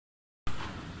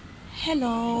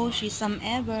Hello, she's some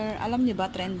ever. Alam niyo ba,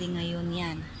 trending ngayon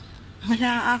yan.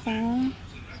 Wala akong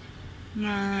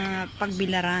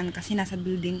mapagbilaran kasi nasa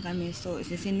building kami. So,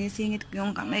 isinisingit ko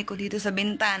yung kamay ko dito sa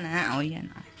bintana. O,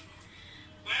 yan.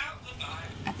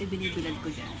 At ibinibilad ko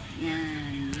dyan.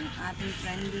 Yan. Yung ating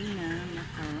trending na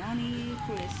macaroni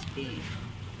crispy.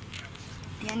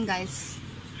 Yan, guys.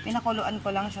 Pinakuluan ko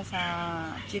lang siya sa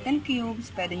chicken cubes.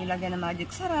 Pwede nyo lagyan ng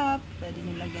magic sarap. Pwede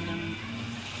nyo lagyan ng...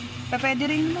 Pwede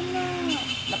rin naman na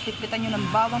lapit-pitan nyo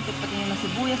ng bawang, pitpitan nyo ng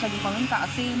sibuyas, laging paminta,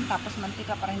 asin, tapos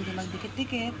mantika para hindi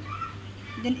magdikit-dikit.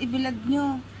 Then, ibilad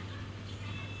nyo.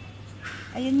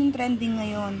 Ayan yung trending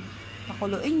ngayon.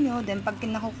 Pakuluin nyo. Then, pag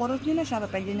kinakukurot nyo na siya,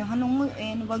 pwede nyo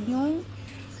hanunguin. Huwag nyo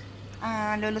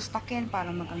lulustakin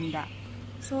para maganda.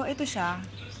 So, ito siya.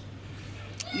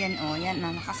 Yan o, yan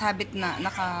na. Nakasabit na,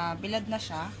 nakabilad na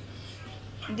siya.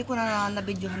 Hindi ko na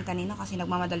nabidyohan kanina kasi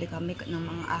nagmamadali kami ng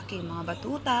mga aking mga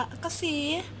batuta.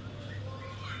 Kasi,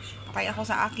 patay ako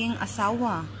sa aking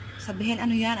asawa. Sabihin,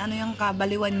 ano yan? Ano yung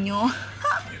kabaliwan nyo?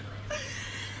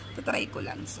 Tutry ko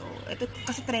lang. So, ito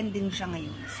kasi trending siya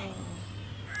ngayon. So,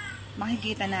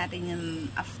 makikita natin yung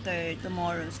after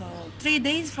tomorrow. So, 3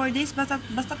 days, 4 days, basta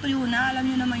tuyo na.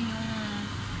 Alam nyo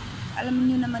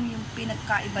naman yung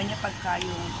pinagkaiba niya pagka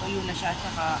yung tuyo na siya,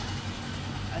 tsaka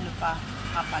ano pa,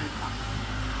 kapal pa.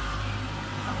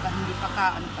 Pagka hindi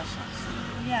pa ano pa siya. So,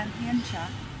 yan siya.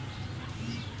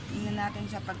 Tingnan natin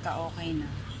siya pagka okay na.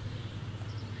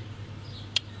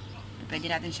 Pwede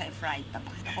natin siya i-fry.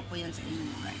 Papakita ko po yan sa inyo,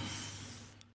 guys.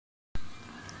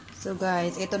 So,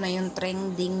 guys, ito na yung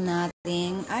trending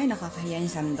nating, ay, nakakahiya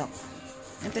yung sandok.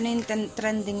 Ito na yung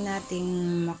trending nating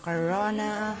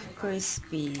makarona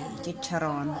crispy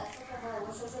chicharon.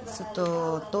 So,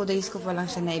 2 days ko pa lang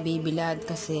siya na ibibilad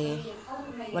kasi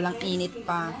walang init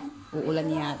pa.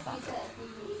 Uulan yata.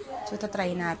 So,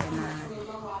 try natin na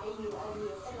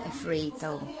i-fry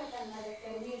ito.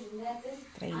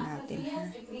 Try natin, ha?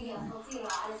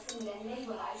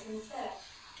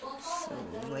 So,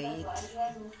 wait.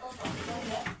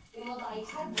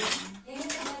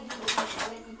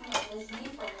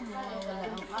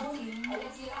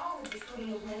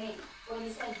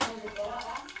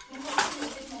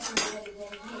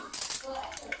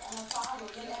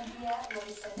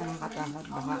 Nakakatakot,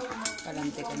 baka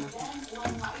kalanti ko na.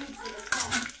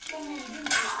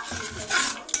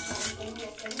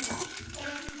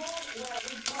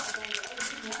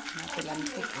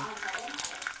 Napilantik eh.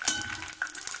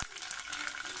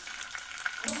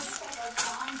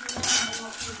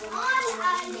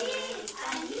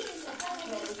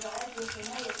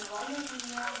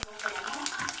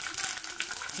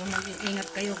 So, mag-iingat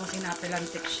kayo kasi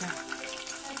napilantik siya.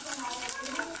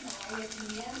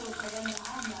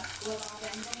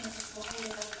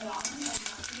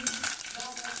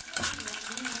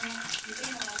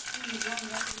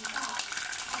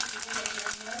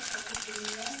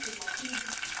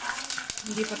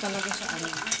 Hindi pa talaga siya ano.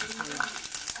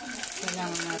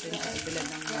 Kailangan natin sa ibilad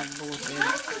ng magbuti.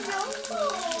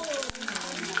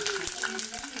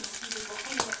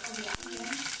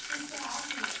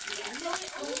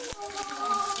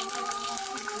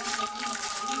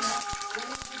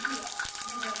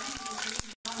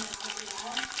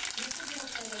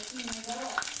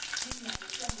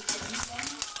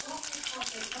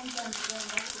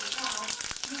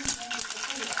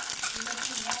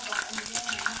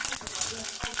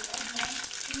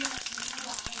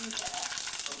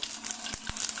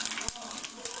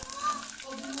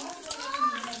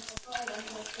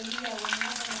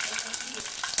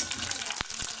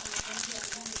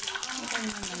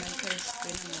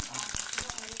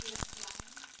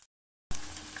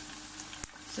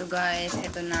 So guys,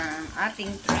 ito na ang ating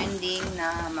trending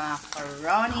na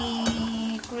macaroni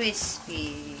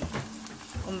crispy.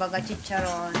 Kumbaga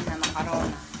chicharon na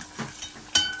makarona.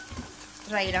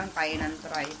 Try lang tayo ng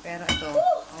try. Pero ito,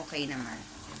 okay naman.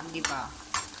 Hindi ba?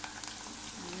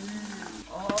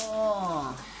 Oh!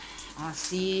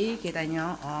 See? Kita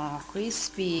nyo? Oh,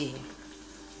 crispy.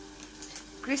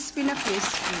 Crispy na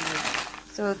crispy.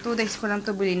 So, 2 days ko lang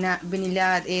ito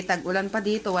binilad. Eh, tag-ulan pa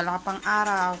dito. Wala ka pang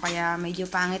araw. Kaya medyo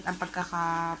pangit ang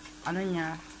ano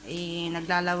niya. Eh,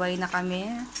 naglalaway na kami.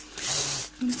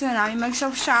 Gusto na namin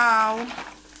mag-shaw-shaw.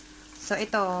 So,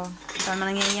 ito ang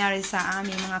nangyayari sa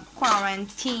aming mga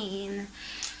quarantine.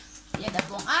 Yan na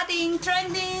pong ating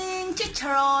trending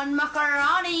chicharon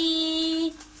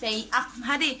macaroni. Say,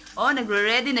 hadi. Oh,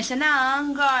 nagre-ready na siya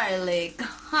ng garlic.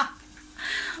 Ha!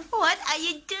 What are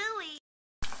you doing?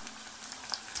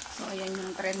 So, ayan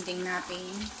yung trending natin.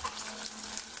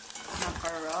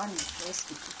 Macaroni,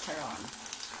 crispy chicharon.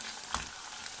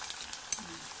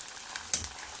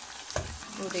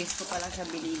 2 days ko pala siya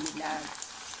binibilad.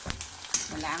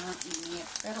 Wala ang init.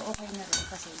 Pero okay na rin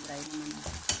kasi dry naman na.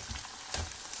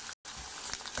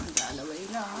 Naglalaway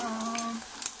lang.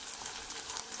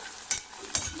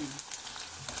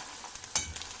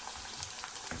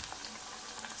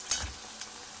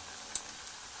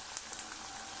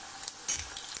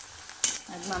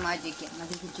 Nagmamagic yan.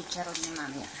 Magiging chicharon ni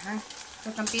mamaya, ha?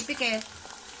 Huwag kang pipikit.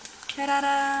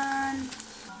 Chararan!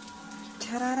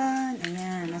 Chararan!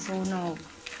 Ayan, nasunog.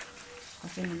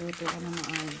 Kasi niluto ko na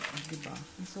maayos. Diba?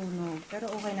 Nasunog. Pero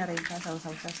okay na rin siya.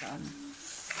 Sausaw siya sa ano.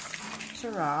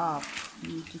 Sarap.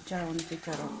 Chicharon,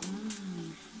 chicharon.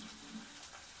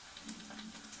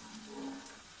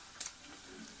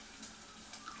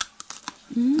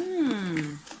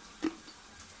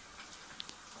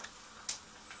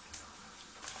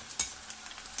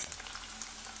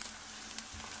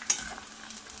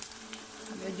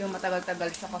 Medyo matagal-tagal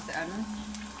siya kasi ano.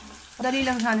 Dali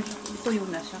lang sana tuyo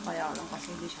na siya. Kaya lang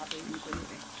kasi hindi siya tuyo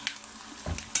eh.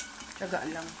 Tsaga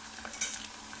lang.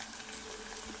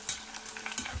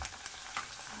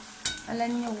 Alam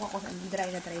niyo ako sa dry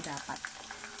na dry dapat.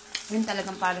 Yun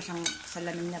talagang para siyang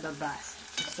salamin na babas.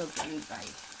 Gusto ko dry.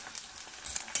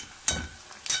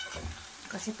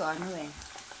 Kasi to ano eh.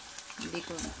 Hindi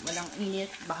ko, walang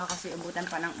init. Baka kasi ubutan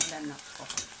pa ng ulan ako.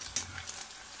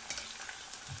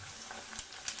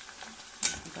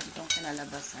 Itong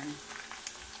kinalabasan.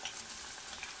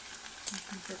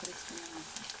 Nagtatris ko naman.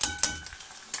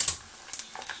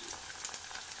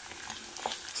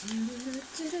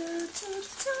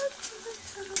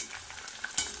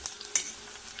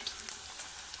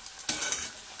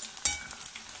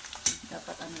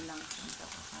 Dapat ano lang ito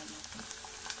kakalat.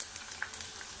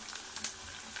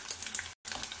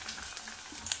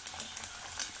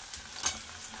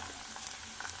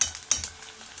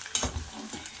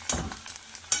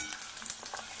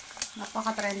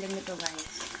 Napaka-trending nito guys.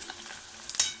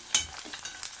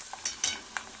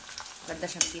 Ganda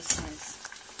siyang business.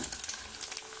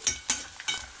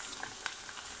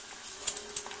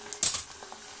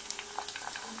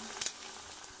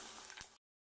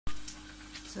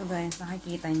 So guys,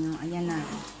 nakikita nyo, ayan na.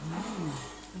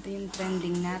 Ito yung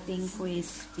trending nating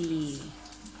crispy.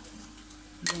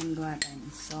 Then gawa tayong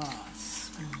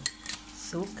sauce.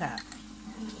 Suka.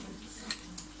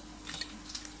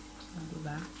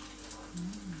 Diba?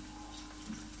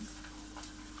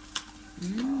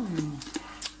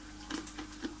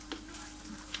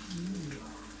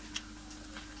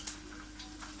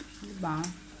 Diba?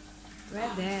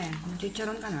 Pwede.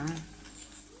 Chicharon ka na.